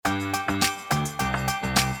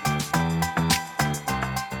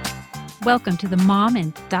Welcome to the Mom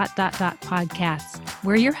and podcast.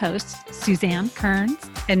 We're your hosts, Suzanne Kearns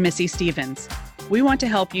and Missy Stevens. We want to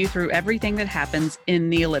help you through everything that happens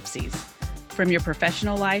in the ellipses, from your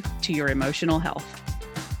professional life to your emotional health.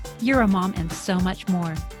 You're a mom and so much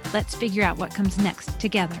more. Let's figure out what comes next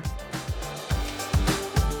together.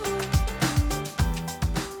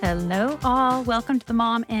 Hello, all. Welcome to the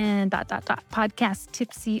Mom and podcast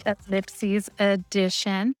Tipsy Ellipses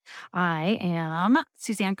edition. I am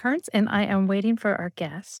Suzanne Kearns, and I am waiting for our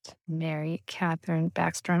guest, Mary Catherine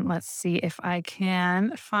Backstrom. Let's see if I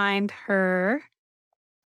can find her.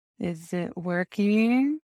 Is it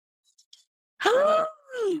working?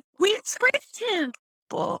 We tricked him.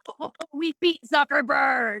 We beat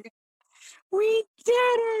Zuckerberg. We did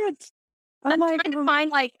it. I'm trying to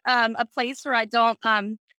find a place where I don't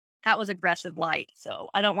that was aggressive light, so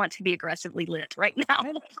I don't want to be aggressively lit right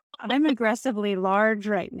now. I'm aggressively large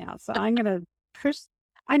right now, so I'm gonna push.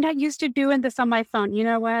 I'm not used to doing this on my phone. You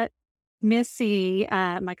know what? Missy,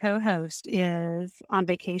 my co-host, is on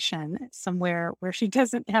vacation somewhere where she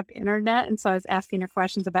doesn't have internet, and so I was asking her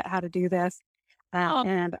questions about how to do this.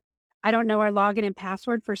 And I don't know our login and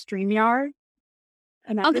password for StreamYard.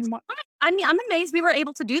 And I'm amazed we were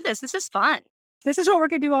able to do this. This is fun. This is what we're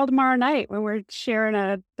going to do all tomorrow night when we're sharing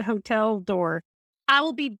a hotel door. I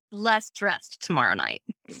will be less dressed tomorrow night.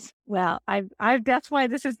 Well, that's why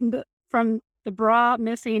this is from the bra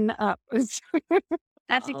missing up. That's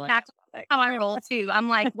exactly how I roll too. I'm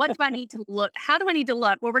like, what do I need to look? How do I need to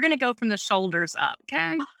look? Well, we're going to go from the shoulders up.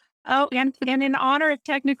 Okay. Oh, and in honor of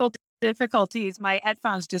technical difficulties, my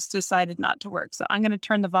headphones just decided not to work. So I'm going to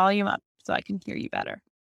turn the volume up so I can hear you better.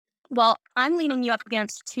 Well, I'm leaning you up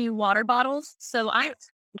against 2 water bottles, so I'm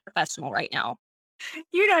professional right now.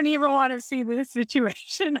 You don't even want to see the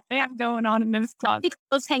situation I have going on in this talk.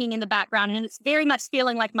 It's hanging in the background, and it's very much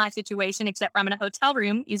feeling like my situation, except for I'm in a hotel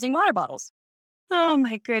room using water bottles. Oh,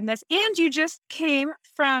 my goodness. And you just came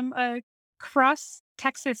from a Cross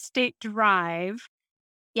Texas State Drive.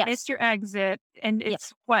 Yes. It's your exit, and it's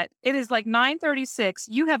yes. What? It is like 9:36.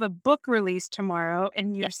 You have a book release tomorrow,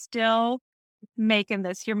 and you're still making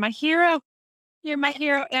this. You're my hero. You're my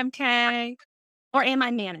hero, MK. Or am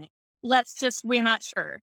I manic? We're not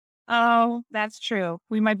sure. Oh, that's true.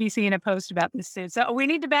 We might be seeing a post about this soon. So we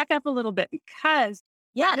need to back up a little bit because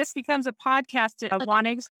this becomes a podcast. I want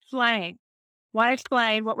to explain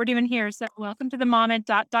what we're doing here. So welcome to the Mom and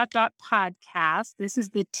podcast. This is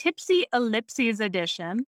the Tipsy Ellipses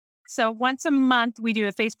edition. So once a month, we do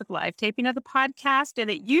a Facebook Live taping of the podcast, and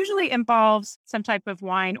it usually involves some type of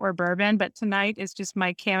wine or bourbon, but tonight is just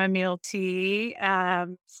my chamomile tea.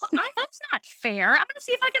 That's not fair. I'm going to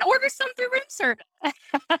see if I can order some through room service.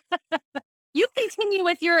 You continue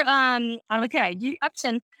with your option.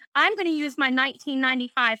 I'm going to use my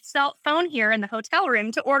 1995 cell phone here in the hotel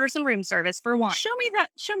room to order some room service for wine. Show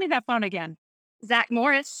me that phone again. Zach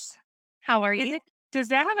Morris, how are you? Does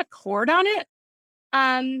that have a cord on it?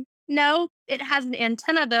 No, it has an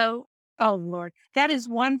antenna though. Oh Lord, that is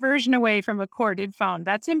one version away from a corded phone.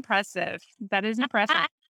 That's impressive. That is impressive.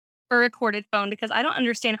 For a corded phone, because I don't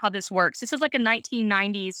understand how this works. This is like a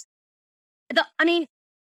 1990s.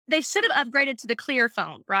 They should have upgraded to the clear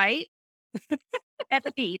phone, right? At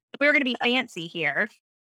the beat. We're going to be fancy here.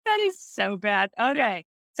 That is so bad. Okay.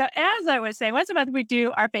 So as I was saying, once a month we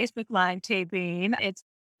do our Facebook Live taping. It's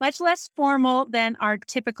much less formal than our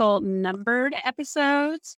typical numbered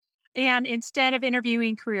episodes. And instead of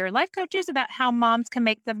interviewing career life coaches about how moms can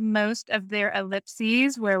make the most of their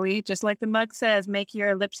ellipses, where we, just like the mug says, make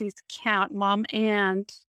your ellipses count, mom and,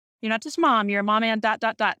 you're not just mom, you're a mom and ...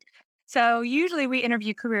 So usually we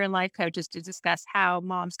interview career and life coaches to discuss how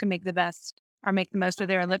moms can make the most of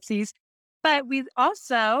their ellipses. But we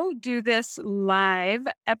also do this live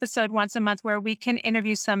episode once a month where we can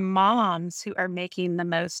interview some moms who are making the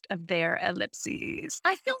most of their ellipses.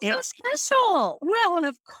 I feel so special. Well,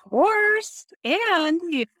 of course. And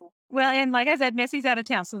like I said, Missy's out of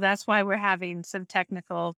town. So that's why we're having some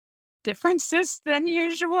technical differences than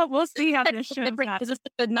usual. We'll see how this shows up. This is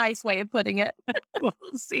a nice way of putting it. We'll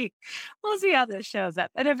see how this shows up.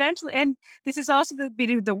 And eventually, and this is also going to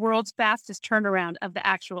be the world's fastest turnaround of the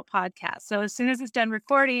actual podcast. So as soon as it's done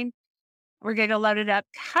recording, we're going to load it up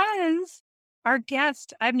because our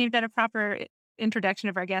guest, I haven't even done a proper introduction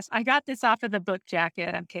of our guest. I got this off of the book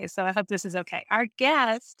jacket. Okay, so I hope this is okay. Our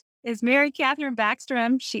guest is Mary Catherine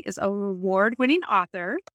Backstrom. She is an award-winning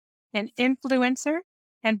author, an influencer,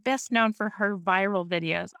 and best known for her viral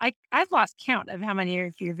videos. I've lost count of how many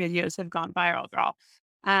of your videos have gone viral, girl.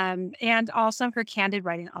 And also her candid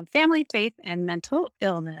writing on family, faith, and mental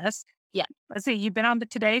illness. Yeah. Let's see, you've been on the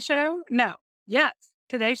Today Show? No. Yes.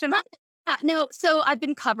 Today Show? No, so I've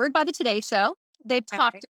been covered by the Today Show. They've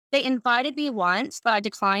talked. Okay. They invited me once, but I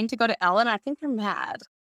declined to go to Ellen. I think they're mad.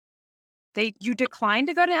 You declined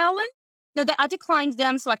to go to Ellen? No, I declined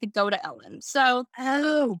them so I could go to Ellen. So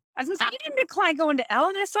Oh, I was gonna say, you didn't decline going to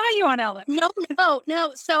Ellen. I saw you on Ellen. no.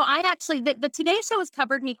 So I actually, the Today Show has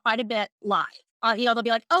covered me quite a bit live. They'll be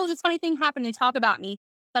like, oh, this funny thing happened. They talk about me.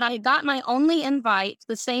 But I got my only invite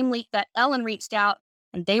the same week that Ellen reached out,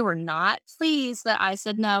 and they were not pleased that I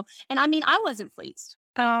said no. And I mean, I wasn't pleased.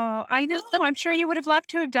 Oh, I know. I'm sure you would have loved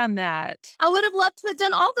to have done that. I would have loved to have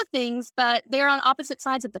done all the things, but they're on opposite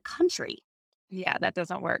sides of the country. Yeah, that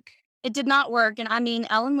doesn't work. It did not work. And I mean,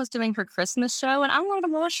 Ellen was doing her Christmas show, and I wanted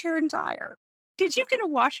to wash her and dry her. Did you get a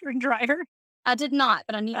washer and dryer? I did not,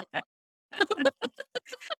 but I needed one.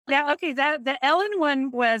 Now, okay, the Ellen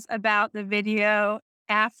one was about the video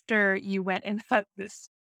after you went and hugged this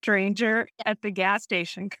stranger at the gas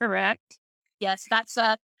station, correct? Yes,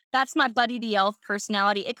 that's my Buddy the Elf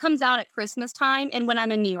personality. It comes out at Christmas time and when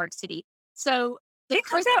I'm in New York City. So It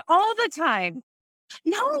comes out all the time.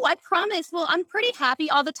 no, I promise. Well, I'm pretty happy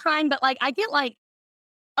all the time, but like I get like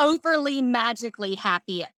overly magically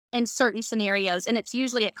happy in certain scenarios, and it's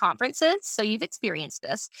usually at conferences. So you've experienced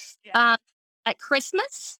this at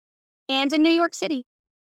Christmas and in New York City.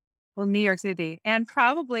 Well, New York City, and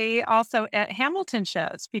probably also at Hamilton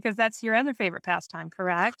shows, because that's your other favorite pastime,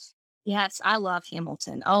 correct? Yes, I love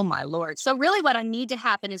Hamilton. Oh my Lord. So really what I need to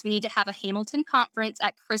happen is we need to have a Hamilton conference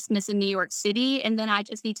at Christmas in New York City. And then I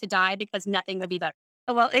just need to die because nothing would be better.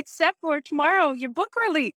 Well, except for tomorrow, your book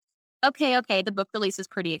release. Okay. The book release is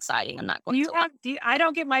pretty exciting. I'm not going to. I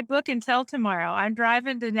don't get my book until tomorrow. I'm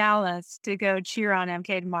driving to Dallas to go cheer on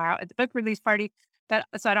MK tomorrow at the book release party. So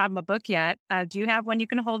I don't have my book yet. Do you have one you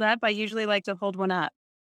can hold up? I usually like to hold one up.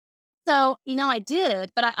 So, I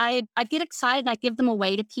did, but I get excited and I give them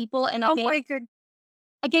away to people. And I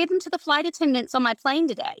gave them to the flight attendants on my plane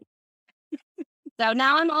today. So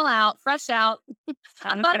now I'm all out, fresh out.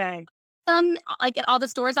 Okay. Like at all the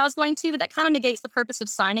stores I was going to, but that kind of negates the purpose of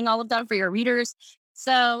signing all of them for your readers.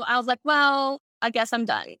 So I was like, well, I guess I'm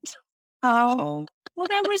done. Oh, well,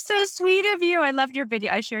 that was so sweet of you. I loved your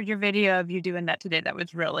video. I shared your video of you doing that today. That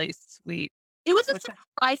was really sweet. It was a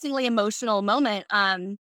surprisingly emotional moment.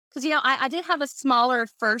 Because, I did have a smaller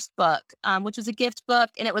first book, which was a gift book,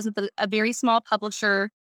 and it was with a very small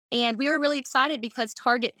publisher. And we were really excited because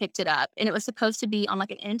Target picked it up, and it was supposed to be on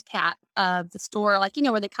like an end cap of the store, like,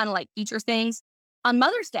 where they kind of like feature things on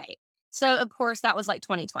Mother's Day. So, of course, that was like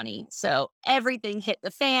 2020. So everything hit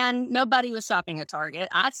the fan. Nobody was shopping at Target.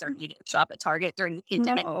 I certainly didn't shop at Target during the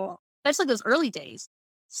pandemic, especially those early days.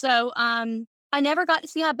 So I never got to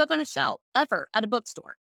see that book on a shelf ever at a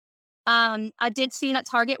bookstore. I did see it at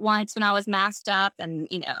Target once when I was masked up and,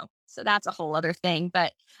 so that's a whole other thing,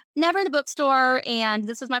 but never in the bookstore. And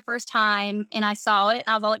this was my first time and I saw it.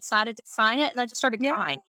 I was all excited to sign it and I just started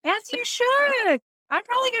crying. As you should. I'm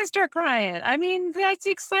probably going to start crying. I mean, that's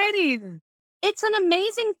exciting. It's an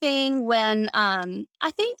amazing thing when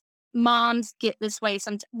I think moms get this way.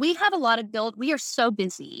 We have a lot of we are so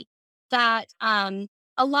busy that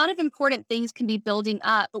a lot of important things can be building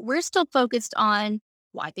up, but we're still focused on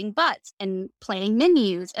wiping butts and planning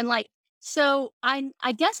menus. And so I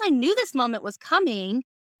guess I knew this moment was coming,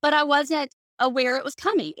 but I wasn't aware it was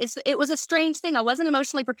coming. It was a strange thing. I wasn't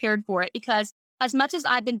emotionally prepared for it because as much as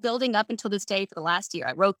I've been building up until this day for the last year,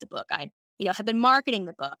 I wrote the book. I have been marketing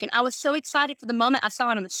the book and I was so excited for the moment I saw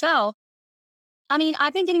it on the shelf. I mean,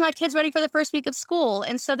 I've been getting my kids ready for the first week of school.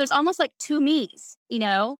 And so there's almost like two me's,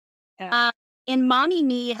 Yeah. And mommy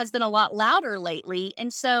me has been a lot louder lately.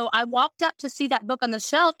 And so I walked up to see that book on the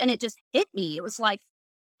shelf and it just hit me. It was like,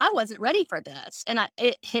 I wasn't ready for this. And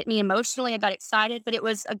it hit me emotionally. I got excited, but it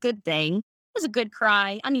was a good thing. It was a good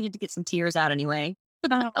cry. I needed to get some tears out anyway.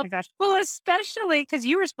 Oh my gosh. Well, especially because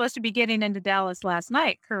you were supposed to be getting into Dallas last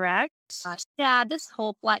night, correct? Gosh, yeah, this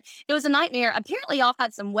whole flight, it was a nightmare. Apparently y'all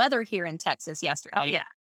had some weather here in Texas yesterday. Oh, yeah.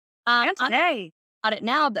 And today. About it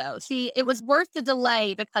now, though. See, it was worth the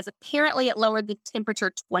delay because apparently it lowered the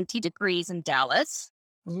temperature 20 degrees in Dallas.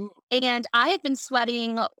 Ooh. And I had been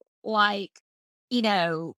sweating like,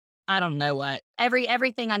 I don't know what.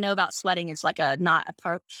 Everything I know about sweating is like not a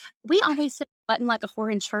part. We always sit sweating like a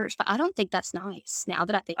whore in church, but I don't think that's nice now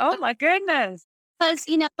that I think. Oh, my goodness. Because,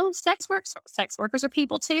 sex workers are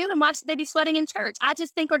people too. And why should they be sweating in church? I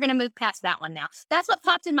just think we're going to move past that one now. That's what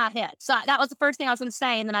popped in my head. So that was the first thing I was going to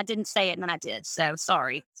say. And then I didn't say it. And then I did. So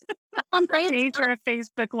sorry. I'm Change for a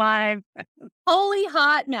Facebook Live. Holy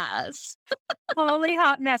hot mess. Holy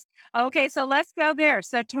hot mess. Okay. So let's go there.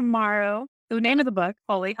 So tomorrow, the name of the book,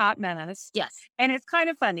 Holy Hot Mess. Yes. And it's kind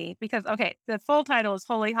of funny because, the full title is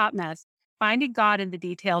Holy Hot Mess. Finding God in the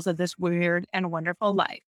Details of This Weird and Wonderful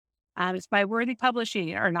Life. It's by Worthy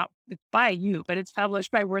Publishing, or not it's by you, but it's published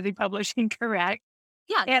by Worthy Publishing, correct?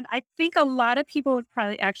 Yeah. And I think a lot of people would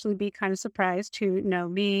probably actually be kind of surprised to know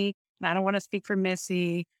me. And I don't want to speak for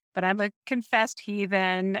Missy, but I'm a confessed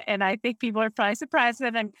heathen. And I think people are probably surprised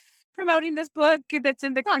that I'm promoting this book that's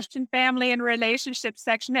in the Christian family and relationship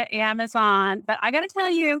section at Amazon. But I got to tell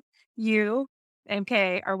you, you,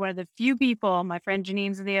 MK, are one of the few people, my friend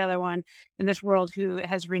Janine's the other one in this world, who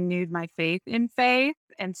has renewed my faith in faith.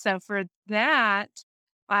 And so for that,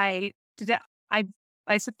 I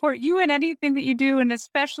support you in anything that you do, and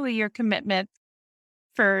especially your commitment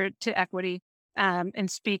to equity and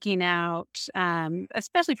speaking out,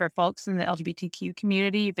 especially for folks in the LGBTQ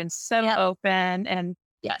community. You've been so open and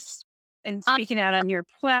yes, and speaking out on your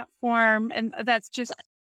platform, and that's just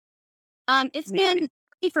it's been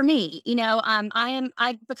for me.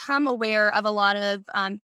 I've become aware of a lot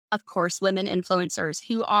of course, women influencers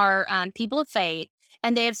who are people of faith,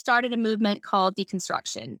 and they have started a movement called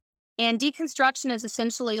deconstruction. And deconstruction is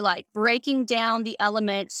essentially like breaking down the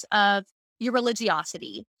elements of your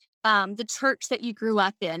religiosity, the church that you grew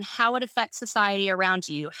up in, how it affects society around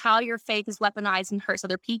you, how your faith is weaponized and hurts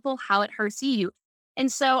other people, how it hurts you.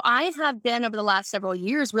 And so I have been over the last several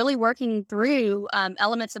years really working through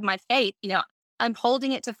elements of my faith. I'm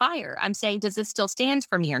holding it to fire. I'm saying, does this still stand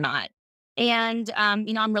for me or not? And,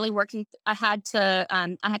 I'm really working. I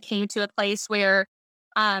came to a place where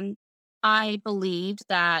I believed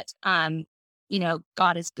that,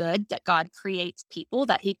 God is good, that God creates people,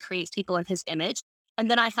 that he creates people in his image. And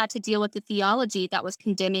then I had to deal with the theology that was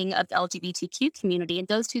condemning of the LGBTQ community. And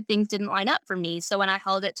those two things didn't line up for me. So when I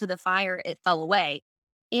held it to the fire, it fell away.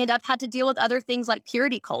 And I've had to deal with other things like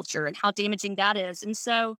purity culture and how damaging that is. And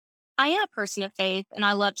so I am a person of faith, and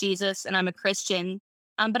I love Jesus, and I'm a Christian.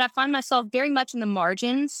 But I find myself very much in the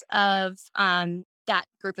margins of that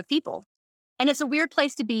group of people. And it's a weird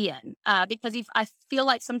place to be in because I feel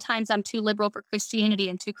like sometimes I'm too liberal for Christianity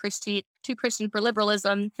and too Christian for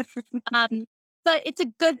liberalism. But it's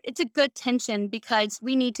a good tension because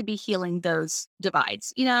we need to be healing those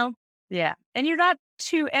divides, Yeah. And you're not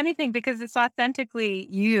to anything because it's authentically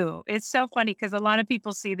you. It's so funny because a lot of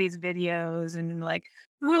people see these videos and like,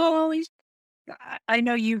 well, I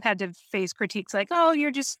know you had to face critiques like, oh,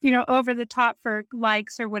 you're just, over the top for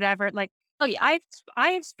likes or whatever. Like, oh yeah,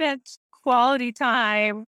 I've spent quality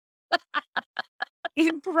time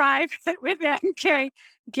in private with MK,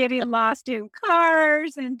 getting lost in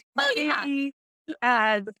cars and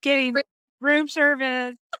getting room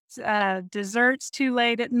service, desserts too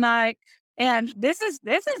late at night. And this is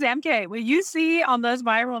MK. What you see on those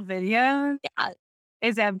viral videos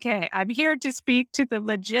is MK. I'm here to speak to the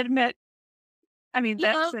legitimate.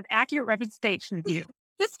 That's an accurate representation of you.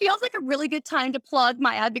 This feels like a really good time to plug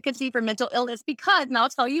my advocacy for mental illness because, and I'll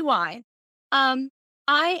tell you why.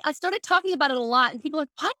 I started talking about it a lot, and people are like,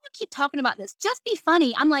 why do you keep talking about this? Just be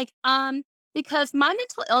funny. I'm like, because my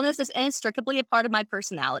mental illness is inextricably a part of my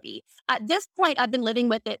personality. At this point, I've been living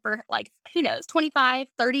with it for 25,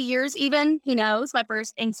 30 years even, who knows? My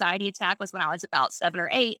first anxiety attack was when I was about 7 or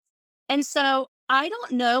 8. And so I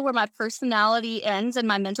don't know where my personality ends and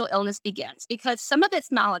my mental illness begins because some of it's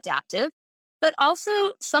maladaptive, but also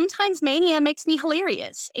sometimes mania makes me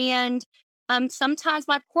hilarious. And sometimes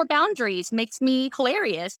my poor boundaries makes me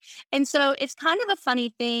hilarious. And so it's kind of a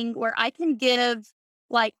funny thing where I can give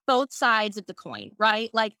both sides of the coin, right?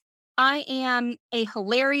 Like I am a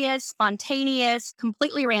hilarious, spontaneous,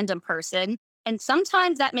 completely random person. And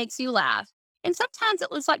sometimes that makes you laugh. And sometimes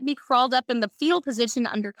it looks like me crawled up in the fetal position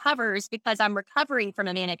under covers because I'm recovering from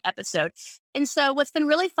a manic episode. And so what's been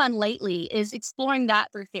really fun lately is exploring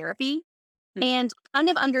that through therapy and kind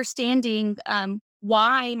of understanding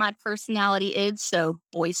why my personality is so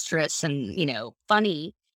boisterous and,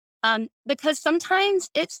 funny. Because sometimes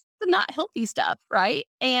it's the not healthy stuff, right?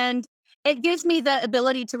 And it gives me the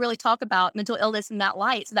ability to really talk about mental illness in that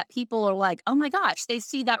light so that people are like, oh my gosh, they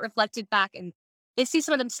see that reflected back and they see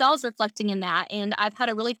some of themselves reflecting in that. And I've had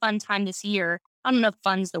a really fun time this year. I don't know if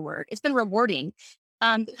fun's the word. It's been rewarding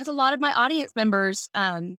because a lot of my audience members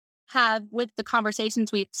have, with the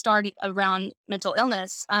conversations we've started around mental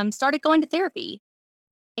illness, started going to therapy.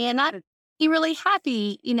 And I'd be really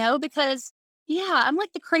happy, because I'm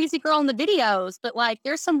like the crazy girl in the videos, but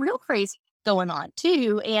there's some real crazy going on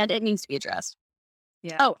too. And it needs to be addressed.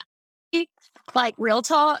 Yeah. Oh, real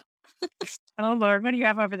talk. Oh Lord, what do you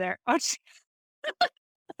have over there? Oh,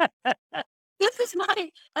 this is my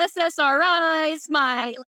SSRIs,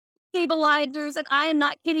 my stabilizers, and I am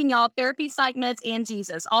not kidding y'all. Therapy, psych meds, and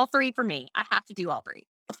Jesus. All three for me. I have to do all three.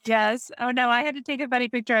 Yes. Oh no, I had to take a funny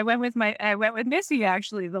picture. I went with Missy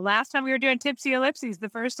actually. The last time we were doing Tipsy Ellipses, the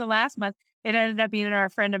first and last month, it ended up being our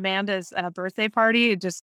friend Amanda's birthday party. It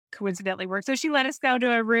just coincidentally worked. So she let us go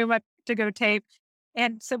to a room to go tape.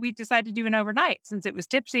 And so we decided to do an overnight since it was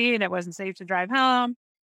tipsy and it wasn't safe to drive home.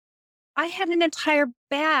 I had an entire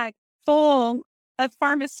bag full of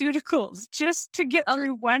pharmaceuticals just to get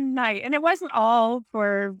through one night. And it wasn't all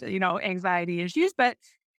for, anxiety issues, but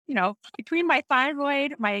between my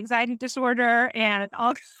thyroid, my anxiety disorder, and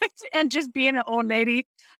all and just being an old lady,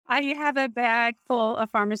 I have a bag full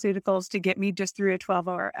of pharmaceuticals to get me just through a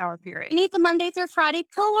 12-hour period. You need the Monday through Friday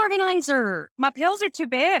pill organizer. My pills are too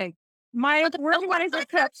big. My organizer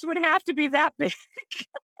cups would have to be that big.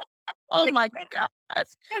 Oh my God. Have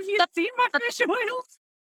you seen my fish oils?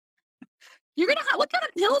 You're going to have, what kind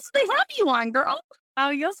of pills do they have you on, girl? Oh,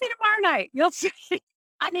 you'll see tomorrow night. You'll see.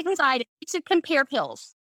 I'm excited to compare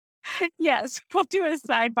pills. Yes, we'll do it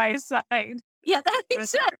side by side. Yeah, that makes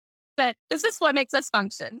sense. But this is what makes us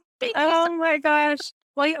function. Oh my gosh.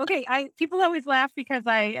 Well, okay. People always laugh because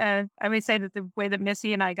I always say that the way that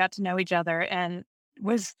Missy and I got to know each other and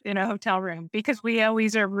was in a hotel room because we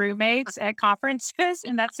always are roommates at conferences,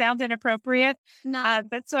 and that sounds inappropriate. No.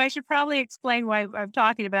 But so I should probably explain why I'm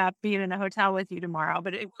talking about being in a hotel with you tomorrow.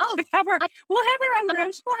 But we'll have our own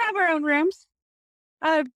rooms. We'll have our own rooms.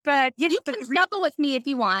 But you can snuggle with me if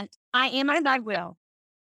you want. I am, and I will.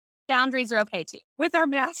 Boundaries are okay too. With our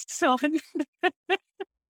masks on.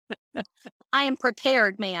 I am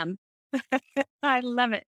prepared, ma'am. I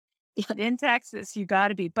love it. In Texas, you got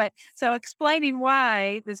to be. But so explaining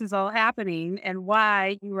why this is all happening and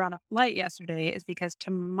why you were on a flight yesterday is because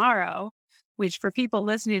tomorrow, which for people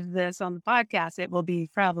listening to this on the podcast, it will be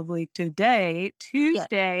probably today,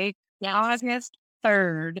 Tuesday, August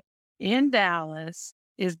 3rd in Dallas,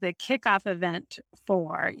 is the kickoff event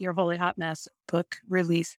for your Holy Hot Mess book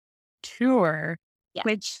release tour,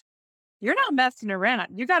 which you're not messing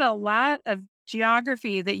around. You got a lot of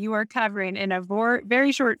geography that you are covering in a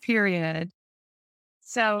very short period.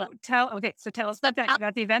 So tell us about that. You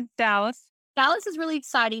got the event, Dallas. Dallas is really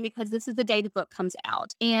exciting because this is the day the book comes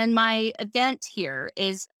out. And my event here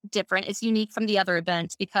is different. It's unique from the other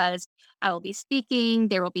events because I will be speaking.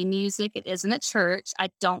 There will be music. It isn't a church. I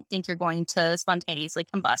don't think you're going to spontaneously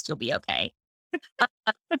combust. You'll be okay.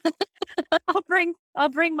 I'll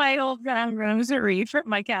bring my old rosary from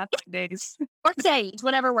my Catholic days. Or sage,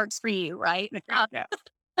 whatever works for you, right?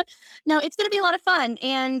 No, it's going to be a lot of fun.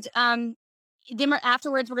 And then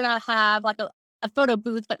afterwards, we're going to have like a photo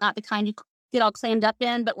booth, but not the kind you get all clammed up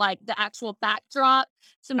in, but like the actual backdrop.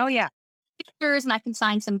 So pictures, and I can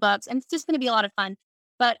sign some books, and it's just going to be a lot of fun.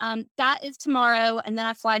 But that is tomorrow, and then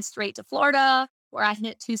I fly straight to Florida, where I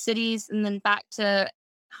hit 2 cities, and then back to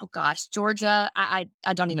Georgia. I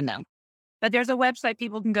don't even know. But there's a website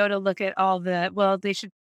people can go to look at all they should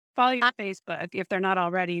follow you on Facebook if they're not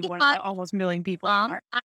already. Almost a million people are.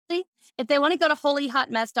 Actually, if they want to go to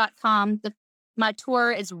holyhotmess.com, my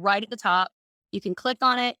tour is right at the top. You can click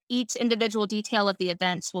on it. Each individual detail of the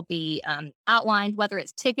events will be outlined, whether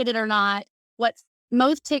it's ticketed or not.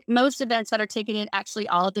 Most events that are ticketed, actually,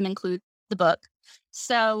 all of them include the book.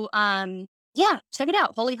 So, check it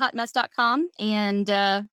out, holyhotmess.com.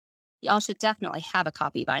 And y'all should definitely have a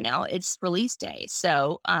copy by now. It's release day.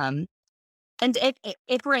 So, and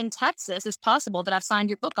if we're in Texas, it's possible that I've signed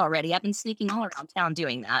your book already. I've been sneaking all around town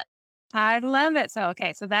doing that. I love it. So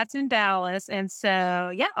that's in Dallas. And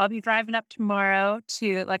so, I'll be driving up tomorrow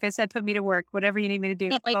to, like I said, put me to work, whatever you need me to do.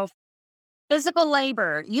 Physical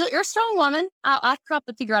labor. You're a strong woman. I'll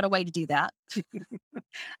probably figure out a way to do that.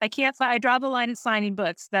 I can't. I draw the line at signing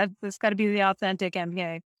books. That's got to be the authentic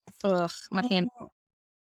MBA. Ugh, my hand.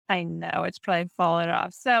 I know it's probably falling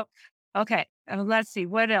off. So, okay. Let's see.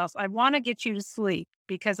 What else? I want to get you to sleep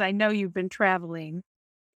because I know you've been traveling.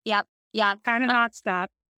 Yep. Yeah. Kind of nonstop.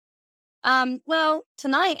 Well,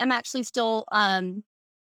 tonight I'm actually still, I'm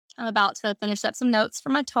about to finish up some notes for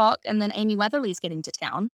my talk, and then Amy Weatherly's getting to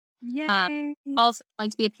town. Yay. Also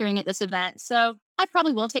going to be appearing at this event. So I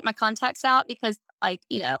probably will take my contacts out because at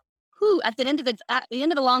the end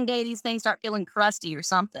of the long day, these things start feeling crusty or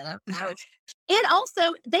something. And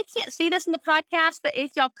also, they can't see this in the podcast, but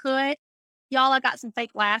if y'all could, I got some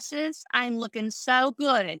fake lashes. I'm looking so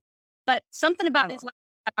good, but something about this,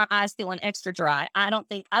 my eyes feeling extra dry. I don't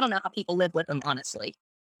know how people live with them, honestly.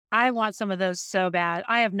 I want some of those so bad.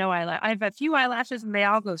 I have no eyelash. I have a few eyelashes and they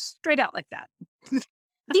all go straight out like that.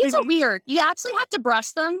 These are weird. You actually have to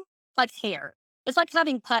brush them like hair. It's like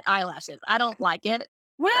having put eyelashes. I don't like it.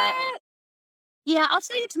 What? Yeah, I'll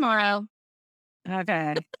see you tomorrow.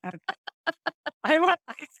 Okay.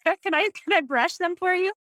 Can I brush them for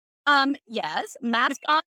you? Yes, mask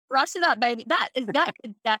on, brush it up, baby. That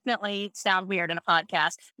could definitely sound weird in a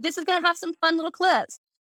podcast. This is gonna have some fun little clips.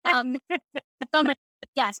 Um,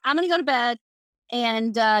 yes, I'm gonna go to bed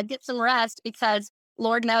and get some rest because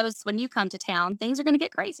Lord knows when you come to town, things are gonna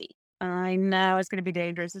get crazy. I know it's going to be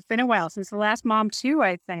dangerous. It's been a while since the last mom too,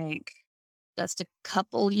 I think. Just a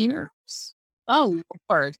couple years. Oh,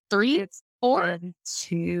 or 3, It's 4. been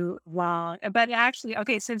too long. But actually,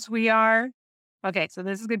 okay, so this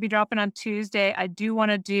is going to be dropping on Tuesday. I do want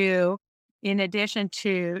to do, in addition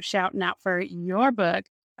to shouting out for your book,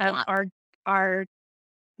 our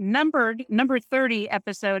number 30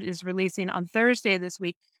 episode is releasing on Thursday this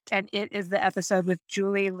week. And it is the episode with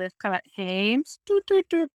Julie Lifcott-Hames.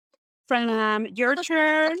 From Your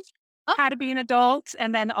Turn, How to Be an Adult,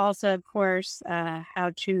 and then also, of course,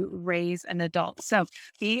 How to Raise an Adult. So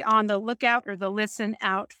be on the lookout or the listen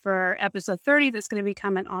out for episode 30 that's going to be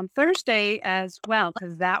coming on Thursday as well,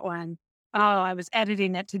 because that one, I was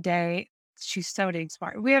editing it today. She's so dang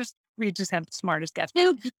smart. We just have the smartest guests.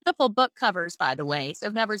 Two beautiful book covers, by the way.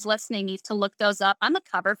 So whoever's listening needs to look those up. I'm a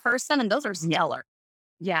cover person, and those are stellar.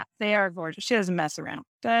 Yeah, they are gorgeous. She doesn't mess around.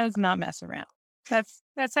 Does not mess around.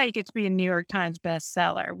 That's how you get to be a New York Times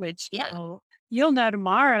bestseller, which you'll know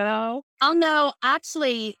tomorrow. I'll know,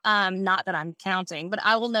 actually, not that I'm counting, but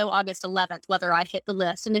I will know August 11th whether I hit the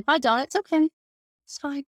list. And if I don't, it's okay. It's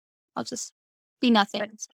fine. I'll just be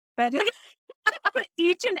nothing. But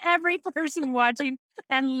each and every person watching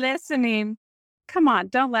and listening, come on,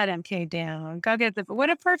 don't let MK down. Go get what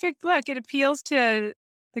a perfect book. It appeals to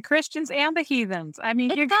the Christians and the heathens. I mean,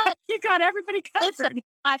 you got everybody covered.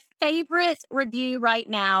 My favorite review right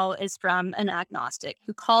now is from an agnostic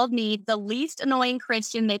who called me the least annoying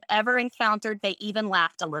Christian they've ever encountered. They even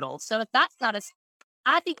laughed a little. So if that's not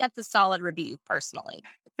I think that's a solid review, personally.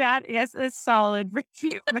 That is a solid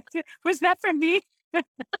review. Was that from me?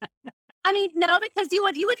 I mean, no, because you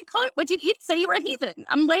wouldn't call it. You'd say you were a heathen.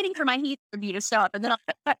 I'm waiting for my heathen review to show up, and then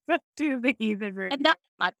I'll do the heathen review. And that's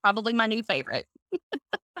probably my new favorite.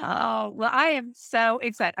 Oh, well, I am so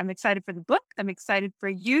excited. I'm excited for the book. I'm excited for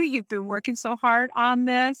you. You've been working so hard on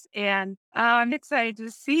this, and I'm excited to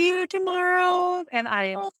see you tomorrow. And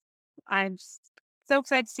I'm so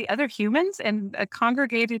excited to see other humans and a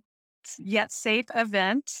congregated yet safe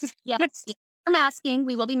event. Yes, we're masking.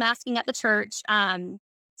 We will be masking at the church.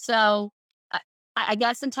 So I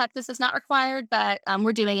guess in Texas it's not required, but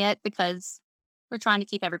we're doing it because we're trying to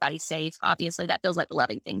keep everybody safe. Obviously, that feels like the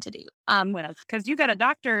loving thing to do. Because you got a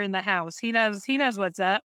doctor in the house. He knows what's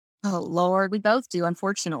up. Oh, Lord, we both do,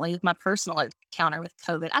 unfortunately, with my personal encounter with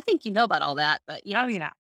COVID. I think you know about all that, but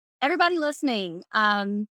everybody listening,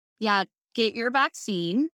 get your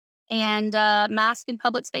vaccine and mask in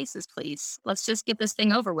public spaces, please. Let's just get this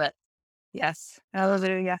thing over with. Yes.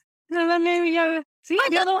 Hallelujah. Hallelujah. See, I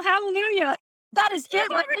got a little hallelujah. That is it.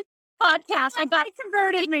 Podcast. I got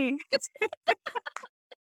converted me.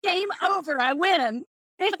 Game over. I win.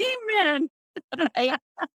 Amen.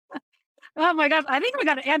 Oh my gosh. I think we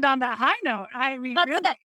got to end on that high note. I mean,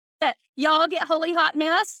 really? Y'all get holy hot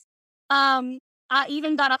mess. I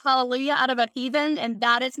even got a hallelujah out of a heathen, and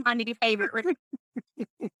that is my new favorite.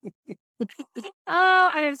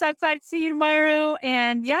 I am so excited to see you tomorrow.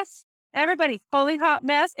 And yes, everybody, holy hot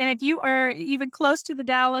mess. And if you are even close to the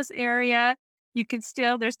Dallas area, you can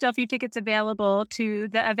there's still a few tickets available to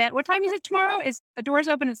the event. What time is it tomorrow? The doors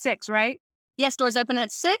open at 6, right? Yes, doors open at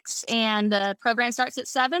 6 and the program starts at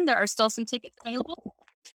 7. There are still some tickets available.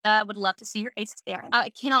 Would love to see your faces there.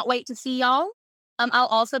 I cannot wait to see y'all. I'll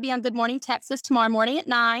also be on Good Morning Texas tomorrow morning at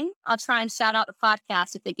 9. I'll try and shout out the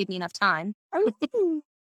podcast if they give me enough time.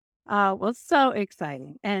 Well, so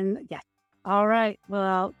exciting. And yeah. All right.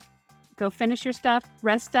 Well, go finish your stuff.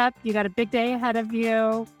 Rest up. You got a big day ahead of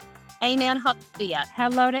you. Amen. Hallelujah.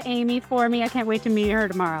 Hello to Amy for me. I can't wait to meet her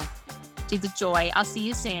tomorrow. She's a joy. I'll see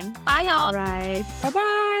you soon. Bye, y'all. All right.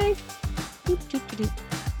 Bye-bye.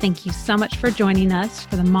 Thank you so much for joining us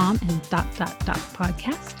for the Mom and ...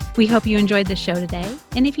 podcast. We hope you enjoyed the show today.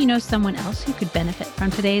 And if you know someone else who could benefit from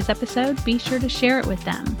today's episode, be sure to share it with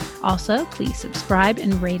them. Also, please subscribe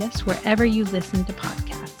and rate us wherever you listen to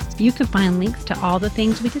podcasts. You can find links to all the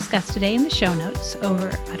things we discussed today in the show notes over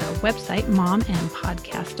at our website,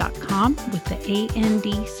 momandpodcast.com, with the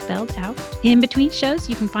AND spelled out. In between shows,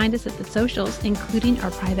 you can find us at the socials, including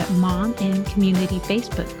our private Mom and Community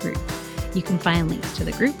Facebook group. You can find links to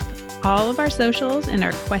the group, all of our socials, and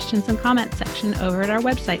our questions and comments section over at our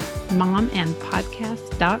website,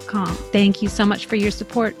 momandpodcast.com. Thank you so much for your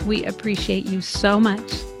support. We appreciate you so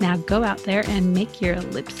much. Now go out there and make your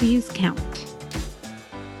ellipses count.